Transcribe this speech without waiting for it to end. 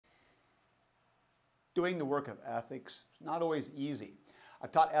doing the work of ethics is not always easy.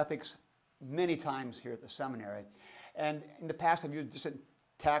 I've taught ethics many times here at the seminary, and in the past I've used different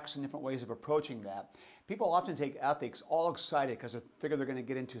texts and different ways of approaching that. People often take ethics all excited because they figure they're going to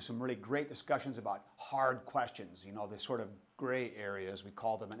get into some really great discussions about hard questions, you know, the sort of gray areas, we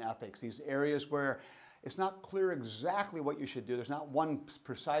call them in ethics, these areas where it's not clear exactly what you should do. There's not one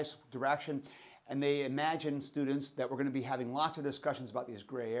precise direction, and they imagine, students, that we're going to be having lots of discussions about these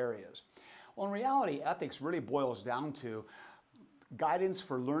gray areas. Well, in reality, ethics really boils down to guidance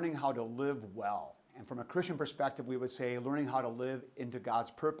for learning how to live well. And from a Christian perspective, we would say learning how to live into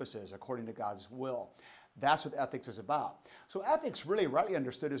God's purposes according to God's will. That's what ethics is about. So ethics, really rightly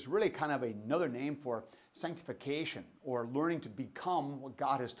understood, is really kind of another name for sanctification, or learning to become what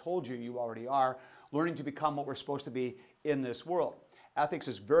God has told you you already are, learning to become what we're supposed to be in this world. Ethics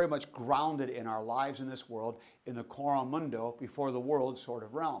is very much grounded in our lives in this world, in the coram mundo, before the world sort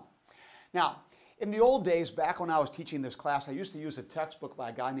of realm. Now, in the old days, back when I was teaching this class, I used to use a textbook by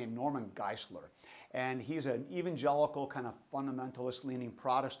a guy named Norman Geisler. And he's an evangelical, kind of fundamentalist-leaning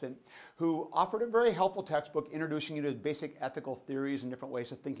Protestant who offered a very helpful textbook introducing you to basic ethical theories and different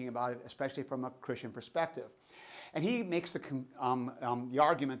ways of thinking about it, especially from a Christian perspective. And he makes the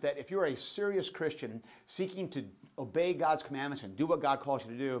argument that if you're a serious Christian seeking to obey God's commandments and do what God calls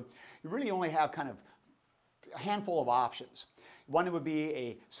you to do, you really only have kind of a handful of options. One would be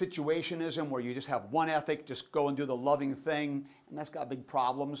a situationism where you just have one ethic, just go and do the loving thing, and that's got big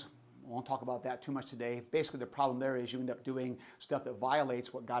problems. I won't talk about that too much today. Basically, the problem there is you end up doing stuff that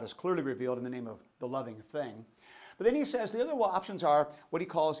violates what God has clearly revealed in the name of the loving thing. But then he says the other options are what he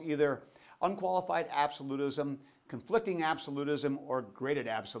calls either unqualified absolutism, conflicting absolutism, or graded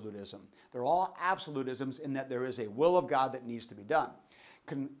absolutism. They're all absolutisms in that there is a will of God that needs to be done.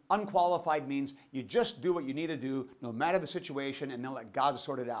 Unqualified means you just do what you need to do no matter the situation and then let God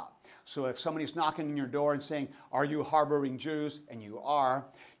sort it out. So if somebody's knocking on your door and saying, "Are you harboring Jews?" and you are,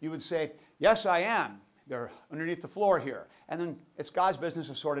 you would say, "Yes, I am. They're underneath the floor here." And then it's God's business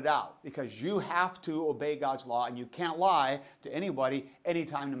to sort it out, because you have to obey God's law and you can't lie to anybody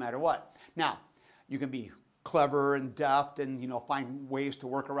anytime, no matter what. Now, you can be clever and deft and, you know, find ways to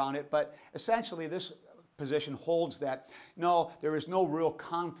work around it, but essentially this position holds that, no, there is no real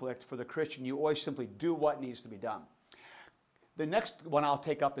conflict for the Christian. You always simply do what needs to be done. The next one I'll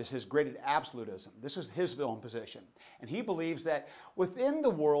take up is his graded absolutism. This is his own position. And he believes that within the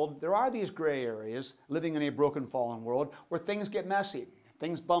world, there are these gray areas, living in a broken, fallen world, where things get messy.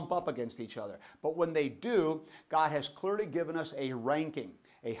 Things bump up against each other. But when they do, God has clearly given us a ranking,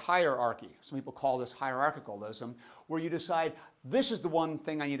 a hierarchy. Some people call this hierarchicalism, where you decide, this is the one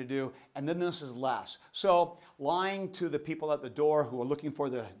thing I need to do, and then this is less. So lying to the people at the door who are looking for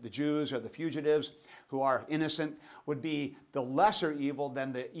the Jews or the fugitives who are innocent would be the lesser evil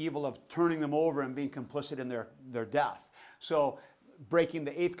than the evil of turning them over and being complicit in their death. So breaking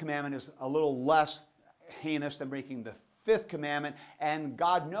the 8th commandment is a little less heinous than breaking the 5th commandment, and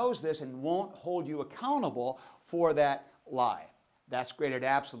God knows this and won't hold you accountable for that lie. That's graded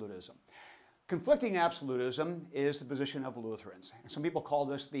absolutism. Conflicting absolutism is the position of Lutherans. Some people call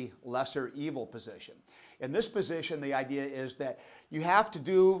this the lesser evil position. In this position, the idea is that you have to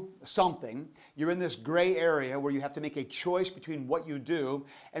do something. You're in this gray area where you have to make a choice between what you do,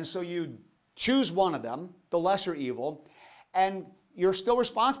 and so you choose one of them, the lesser evil, and you're still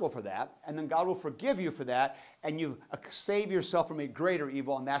responsible for that, and then God will forgive you for that, and you save yourself from a greater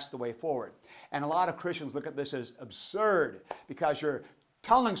evil, and that's the way forward. And a lot of Christians look at this as absurd, because you're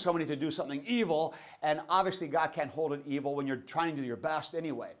telling somebody to do something evil, and obviously God can't hold it evil when you're trying to do your best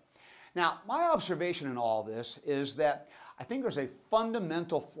anyway. Now, my observation in all this is that I think there's a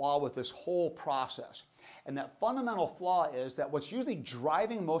fundamental flaw with this whole process. And that fundamental flaw is that what's usually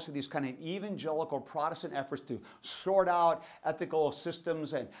driving most of these kind of evangelical Protestant efforts to sort out ethical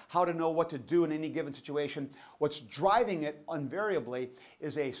systems and how to know what to do in any given situation, what's driving it invariably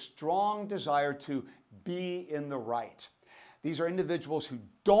is a strong desire to be in the right. These are individuals who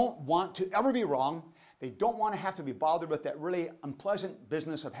don't want to ever be wrong. They don't want to have to be bothered with that really unpleasant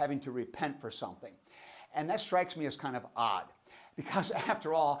business of having to repent for something. And that strikes me as kind of odd, because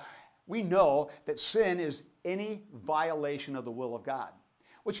after all, we know that sin is any violation of the will of God,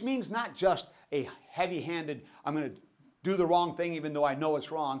 which means not just a heavy-handed, I'm going to do the wrong thing even though I know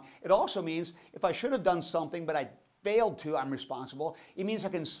it's wrong. It also means if I should have done something but I failed to, I'm responsible. It means I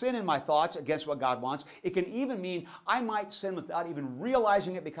can sin in my thoughts against what God wants. It can even mean I might sin without even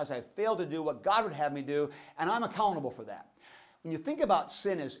realizing it because I failed to do what God would have me do, and I'm accountable for that. When you think about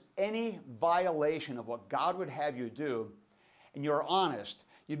sin as any violation of what God would have you do, and you're honest,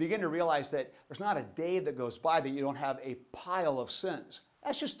 you begin to realize that there's not a day that goes by that you don't have a pile of sins.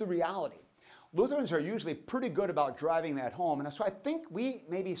 That's just the reality. Lutherans are usually pretty good about driving that home, and so I think we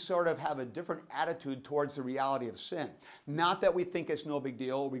maybe sort of have a different attitude towards the reality of sin. Not that we think it's no big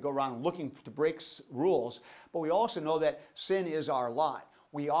deal, we go around looking to break rules, but we also know that sin is our lot.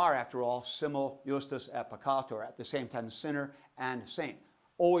 We are, after all, simul justus et peccator, at the same time sinner and saint,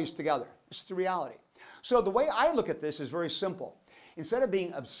 always together. It's the reality. So the way I look at this is very simple. Instead of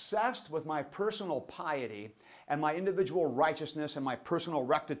being obsessed with my personal piety and my individual righteousness and my personal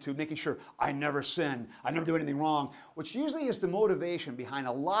rectitude, making sure I never sin, I never do anything wrong, which usually is the motivation behind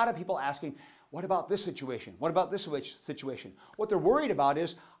a lot of people asking, what about this situation? What about this situation? What they're worried about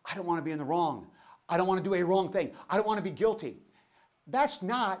is, I don't want to be in the wrong. I don't want to do a wrong thing. I don't want to be guilty. That's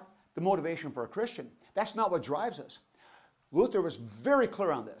not the motivation for a Christian. That's not what drives us. Luther was very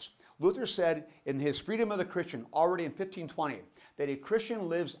clear on this. Luther said in his Freedom of the Christian, already in 1520, that a Christian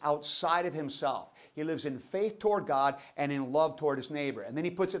lives outside of himself. He lives in faith toward God and in love toward his neighbor. And then he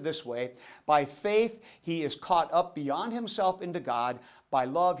puts it this way, by faith he is caught up beyond himself into God. By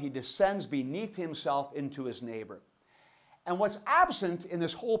love he descends beneath himself into his neighbor. And what's absent in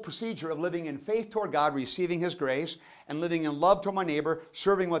this whole procedure of living in faith toward God, receiving his grace, and living in love toward my neighbor,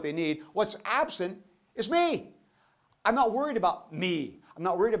 serving what they need, what's absent is me. I'm not worried about me. I'm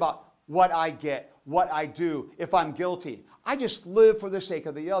not worried about what I get, what I do, if I'm guilty. I just live for the sake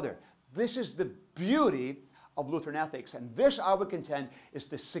of the other. This is the beauty of Lutheran ethics, and this, I would contend, is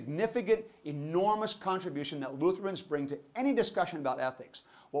the significant, enormous contribution that Lutherans bring to any discussion about ethics.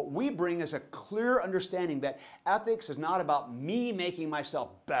 What we bring is a clear understanding that ethics is not about me making myself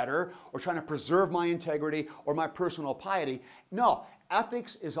better or trying to preserve my integrity or my personal piety. No,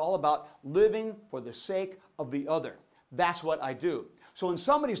 ethics is all about living for the sake of the other. That's what I do. So when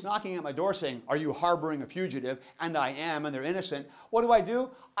somebody's knocking at my door saying, are you harboring a fugitive? And I am, and they're innocent. What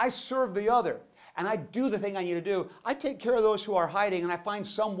do? I serve the other. And I do the thing I need to do. I take care of those who are hiding, and I find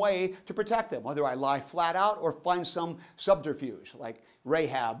some way to protect them, whether I lie flat out or find some subterfuge, like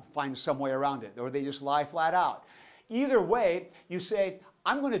Rahab finds some way around it, or they just lie flat out. Either way, you say,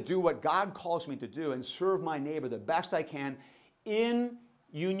 I'm going to do what God calls me to do and serve my neighbor the best I can in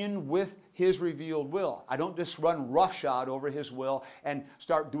union with his revealed will. I don't just run roughshod over his will and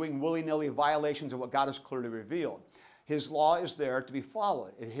start doing willy-nilly violations of what God has clearly revealed. His law is there to be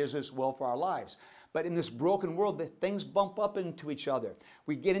followed. It is his will for our lives. But in this broken world, things bump up into each other.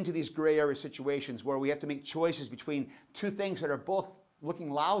 We get into these gray area situations where we have to make choices between two things that are both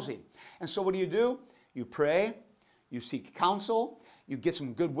looking lousy. And so what do? You pray, you seek counsel, you get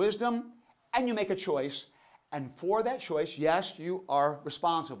some good wisdom, and you make a choice. And for that choice, yes, you are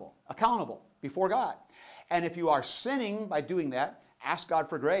responsible, accountable before God. And if you are sinning by doing that, ask God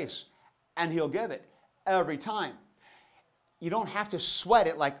for grace, and he'll give it every time. You don't have to sweat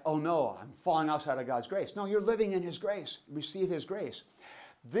it like, oh no, I'm falling outside of God's grace. No, you're living in his grace. Receive his grace.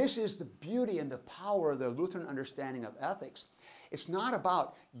 This is the beauty and the power of the Lutheran understanding of ethics. It's not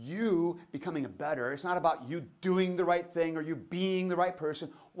about you becoming better. It's not about you doing the right thing or you being the right person.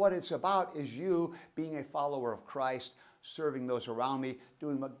 What it's about is you being a follower of Christ, serving those around me,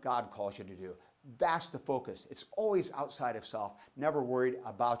 doing what God calls you to do. That's the focus. It's always outside of self, never worried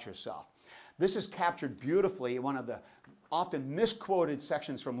about yourself. This is captured beautifully in one of the often misquoted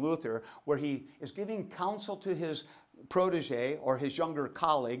sections from Luther, where he is giving counsel to his protege or his younger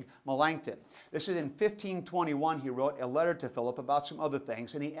colleague, Melanchthon. This is in 1521. He wrote a letter to Philip about some other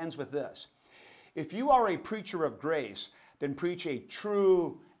things, and he ends with this. If you are a preacher of grace, then preach a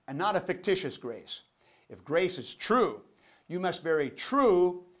true and not a fictitious grace. If grace is true, you must bear a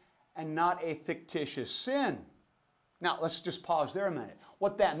true and not a fictitious sin. Now, let's just pause there a minute.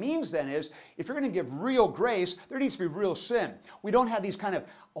 What that means then is, if you're going to give real grace, there needs to be real sin. We don't have these kind of,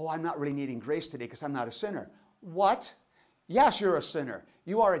 oh, I'm not really needing grace today because I'm not a sinner. What? Yes, you're a sinner.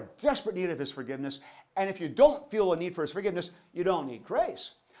 You are in desperate need of his forgiveness. And if you don't feel a need for his forgiveness, you don't need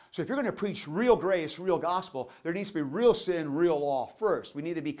grace. So if you're going to preach real grace, real gospel, there needs to be real sin, real law first. We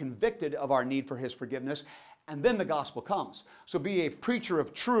need to be convicted of our need for his forgiveness, and then the gospel comes. So be a preacher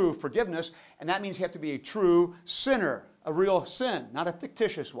of true forgiveness, and that means you have to be a true sinner, a real sin, not a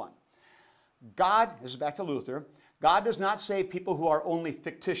fictitious one. God, this is back to Luther, God does not save people who are only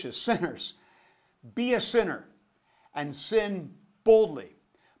fictitious sinners. Be a sinner and sin boldly,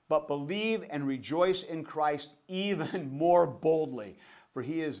 but believe and rejoice in Christ even more boldly, for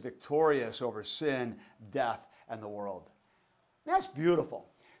he is victorious over sin, death, and the world. That's beautiful.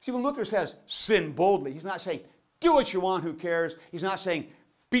 See, when Luther says sin boldly, he's not saying do what you want, who cares? He's not saying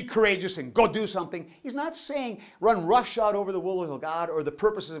be courageous and go do something. He's not saying run roughshod over the will of God or the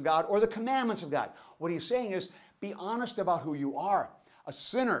purposes of God or the commandments of God. What he's saying is be honest about who you are, a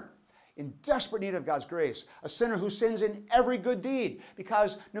sinner in desperate need of God's grace, a sinner who sins in every good deed,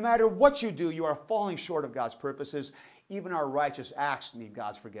 because no matter what you do, you are falling short of God's purposes. Even our righteous acts need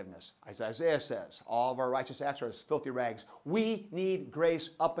God's forgiveness. As Isaiah says, all of our righteous acts are as filthy rags. We need grace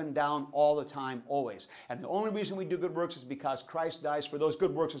up and down all the time, always. And the only reason we do good works is because Christ dies for those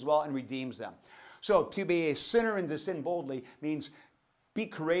good works as well and redeems them. So to be a sinner and to sin boldly means be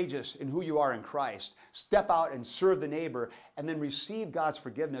courageous in who you are in Christ. Step out and serve the neighbor, and then receive God's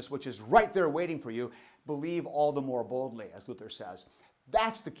forgiveness, which is right there waiting for you. Believe all the more boldly, as Luther says.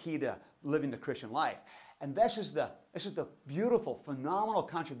 That's the key to living the Christian life. And this is the beautiful, phenomenal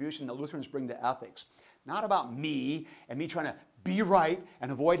contribution that Lutherans bring to ethics. Not about me and me trying to be right and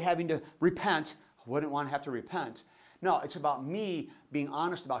avoid having to repent. I wouldn't want to have to repent. No, it's about me being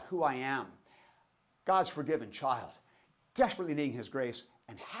honest about who I am. God's forgiven child, desperately needing his grace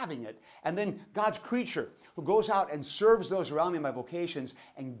and having it. And then God's creature who goes out and serves those around me in my vocations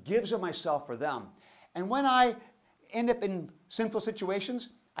and gives of myself for them. And when I end up in sinful situations,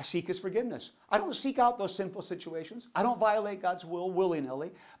 I seek his forgiveness. I don't seek out those sinful situations. I don't violate God's will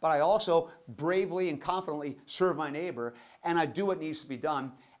willy-nilly, but I also bravely and confidently serve my neighbor, and I do what needs to be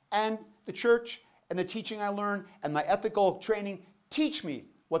done. And the church and the teaching I learn and my ethical training teach me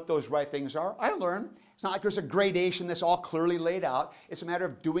what those right things are. I learn. It's not like there's a gradation that's all clearly laid out. It's a matter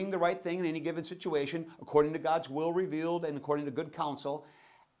of doing the right thing in any given situation according to God's will revealed and according to good counsel.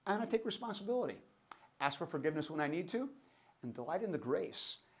 And I take responsibility. Ask for forgiveness when I need to, and delight in the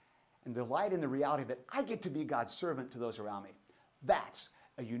grace, and delight in the reality that I get to be God's servant to those around me. That's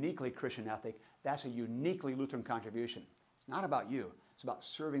a uniquely Christian ethic. That's a uniquely Lutheran contribution. It's not about you. It's about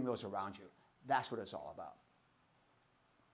serving those around you. That's what it's all about.